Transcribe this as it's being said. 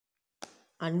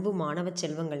அன்பு மாணவ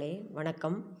செல்வங்களே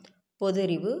வணக்கம்.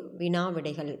 பொதுறிவு வினா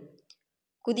விடைகள்.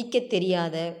 குதிக்கத்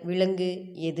தெரியாத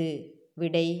விலங்கு எது?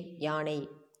 விடை யானை.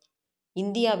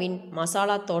 இந்தியாவின்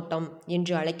மசாலா தோட்டம்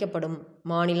என்று அழைக்கப்படும்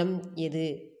மாநிலம்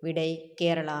எது? விடை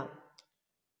கேரளா.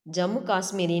 ஜம்மு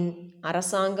காஷ்மீரின்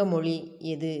அரசாங்க மொழி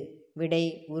எது?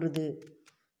 விடை உருது.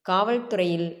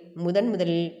 காவல்துறையில்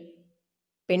முதலில்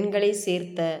பெண்களை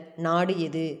சேர்த்த நாடு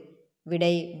எது?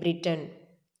 விடை பிரிட்டன்.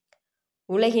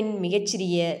 உலகின்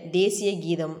மிகச்சிறிய தேசிய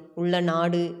கீதம் உள்ள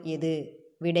நாடு எது?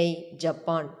 விடை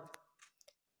ஜப்பான்.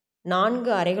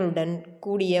 4 அறைகளுடன்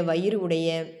கூடிய வயிறு உடைய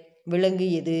விலங்கு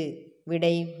எது?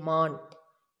 விடை மான்.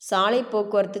 சாலை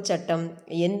போக்குவரத்து சட்டம்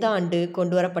எந்த ஆண்டு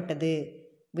கொண்டுவரப்பட்டது?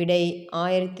 விடை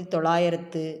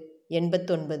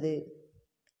 1989.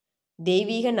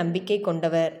 தெய்வீக நம்பிக்கை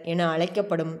கொண்டவர் என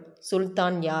அழைக்கப்படும்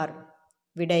சுல்தான் யார்?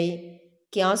 விடை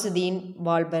கியாசுதீன்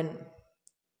பால்பன்.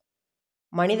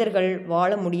 மனிதர்கள் வாழ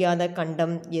முடியாத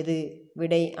கண்டம் எது?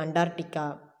 விடை அண்டார்டிகா.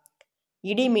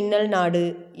 இடி மின்னல் நாடு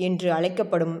என்று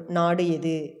அழைக்கப்படும் நாடு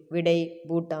எது? விடை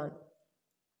பூட்டான்.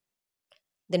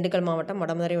 திண்டுக்கல் மாவட்டம்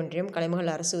வடமத ஒன்றியம்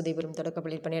கலைமகள் அரசு உதவி பெறும்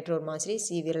தொடக்கப்பள்ளியில் பணியாற்றுவோர் மாசிரி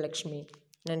சி. வீரலட்சுமி.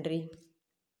 நன்றி.